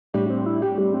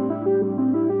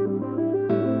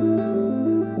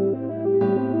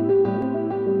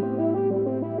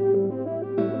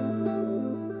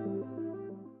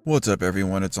What's up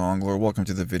everyone, it's Onglor. Welcome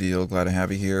to the video, glad to have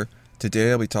you here.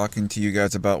 Today I'll be talking to you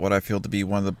guys about what I feel to be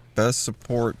one of the best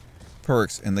support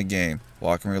perks in the game,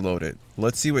 Lock and Reload It.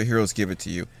 Let's see what heroes give it to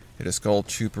you. It is Skull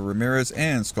Trooper Ramirez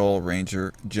and Skull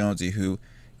Ranger Jonesy who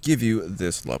give you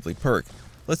this lovely perk.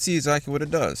 Let's see exactly what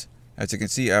it does. As you can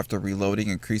see, after reloading,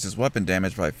 increases weapon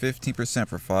damage by 15%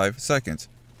 for 5 seconds.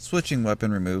 Switching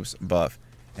weapon removes buff.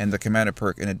 And the commander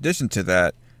perk in addition to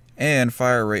that, and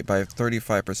fire rate by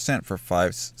 35% for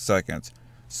 5 seconds.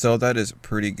 So that is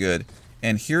pretty good.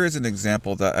 And here is an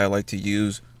example that I like to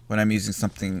use when I'm using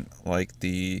something like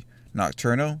the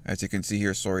Nocturno. As you can see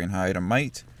here, Soaring Hide and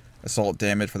Might. Assault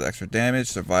damage for the extra damage,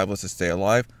 Survivalist to stay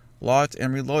alive, Locked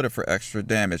and Reloaded for extra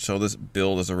damage. So this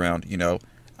build is around,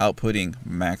 outputting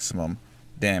maximum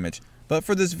damage. But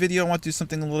for this video, I want to do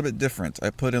something a little bit different. I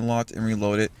put in Locked and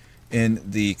Reloaded in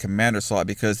the commander slot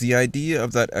because the idea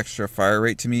of that extra fire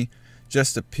rate to me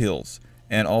just appeals.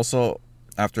 And also,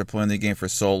 after playing the game for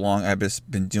so long, I've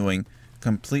just been doing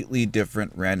completely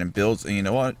different random builds, and you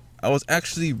know what, I was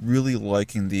actually really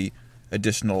liking the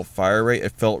additional fire rate.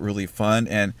 It felt really fun,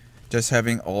 and just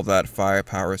having all that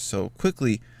firepower so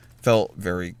quickly felt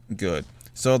very good.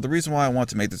 So the reason why I want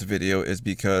to make this video is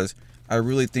because I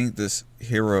really think this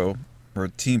hero or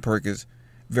team perk is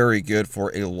very good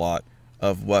for a lot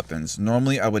of weapons.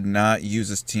 Normally I would not use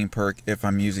this team perk if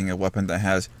I'm using a weapon that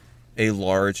has a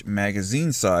large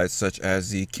magazine size, such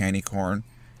as the Candy Corn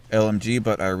LMG,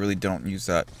 but I really don't use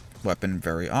that weapon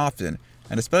very often.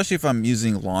 And especially if I'm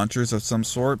using launchers of some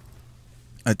sort,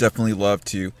 I definitely love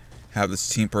to have this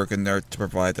team perk in there to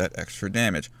provide that extra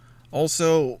damage.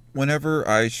 Also, whenever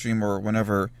I stream or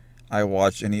whenever I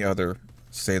watch any other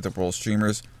Save the World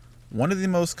streamers, one of the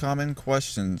most common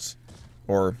questions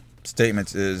or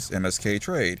statements is MSK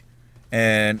trade.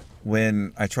 And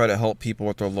when I try to help people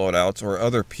with their loadouts, or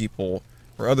other people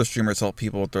or other streamers help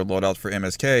people with their loadouts for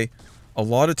MSK, a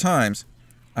lot of times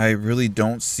I really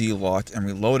don't see Locked and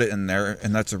Reloaded in there,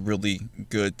 and that's a really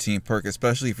good team perk,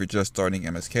 especially if you're just starting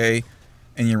MSK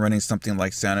and you're running something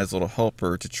like Santa's Little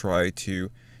Helper to try to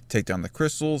take down the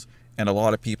crystals. And a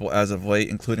lot of people as of late,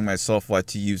 including myself, like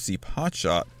to use the pot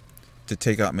shot to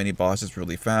take out mini bosses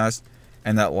really fast.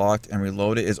 And that Locked and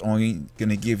Reloaded is only going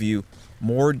to give you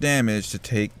more damage to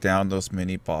take down those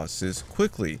mini bosses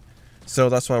quickly. So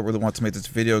that's why I really want to make this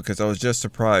video, because I was just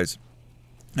surprised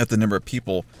at the number of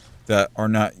people that are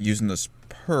not using this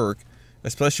perk,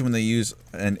 especially when they use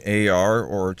an AR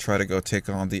or try to go take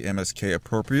on the MSK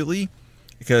appropriately,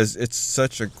 because it's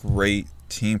such a great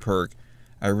team perk.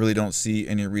 I really don't see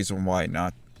any reason why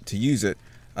not to use it.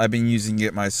 I've been using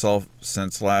it myself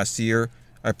since last year.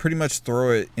 I pretty much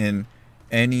throw it in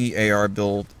any AR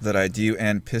build that I do,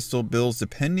 and pistol builds,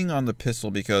 depending on the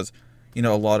pistol, because a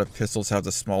lot of pistols have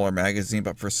the smaller magazine,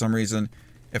 but for some reason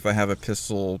if I have a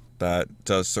pistol that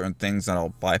does certain things, then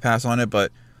I'll bypass on it.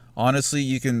 But honestly,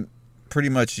 you can pretty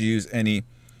much use any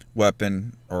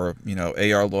weapon or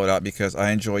AR loadout, because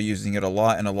I enjoy using it a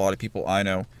lot, and a lot of people I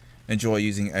know enjoy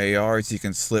using ARs. You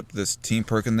can slip this team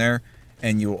perk in there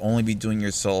and you will only be doing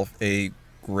yourself a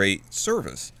great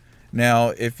service. Now,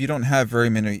 if you don't have very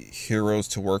many heroes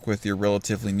to work with, you're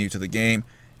relatively new to the game,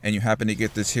 and you happen to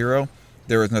get this hero,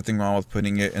 there is nothing wrong with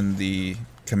putting it in the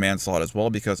command slot as well,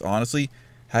 because honestly,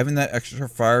 having that extra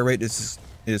fire rate is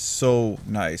so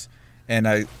nice. And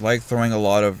I like throwing a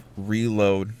lot of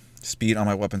reload speed on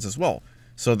my weapons as well.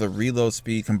 So the reload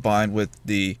speed combined with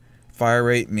the fire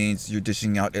rate means you're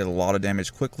dishing out a lot of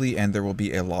damage quickly, and there will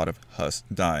be a lot of Hus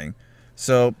dying.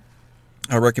 So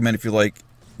I recommend, if you like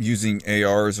using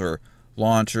ARs or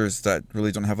launchers that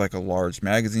really don't have like a large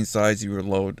magazine size, you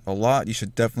reload a lot, you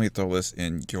should definitely throw this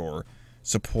in your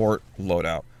support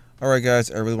loadout. Alright guys,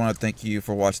 I really want to thank you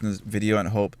for watching this video, and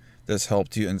hope this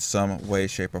helped you in some way,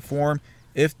 shape, or form.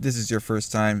 If this is your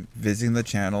first time visiting the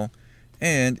channel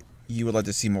and you would like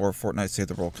to see more Fortnite Save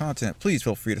the World content, please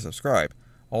feel free to subscribe.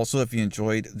 Also, if you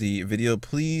enjoyed the video,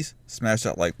 please smash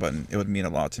that like button. It would mean a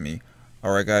lot to me.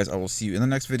 Alright guys, I will see you in the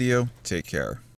next video. Take care.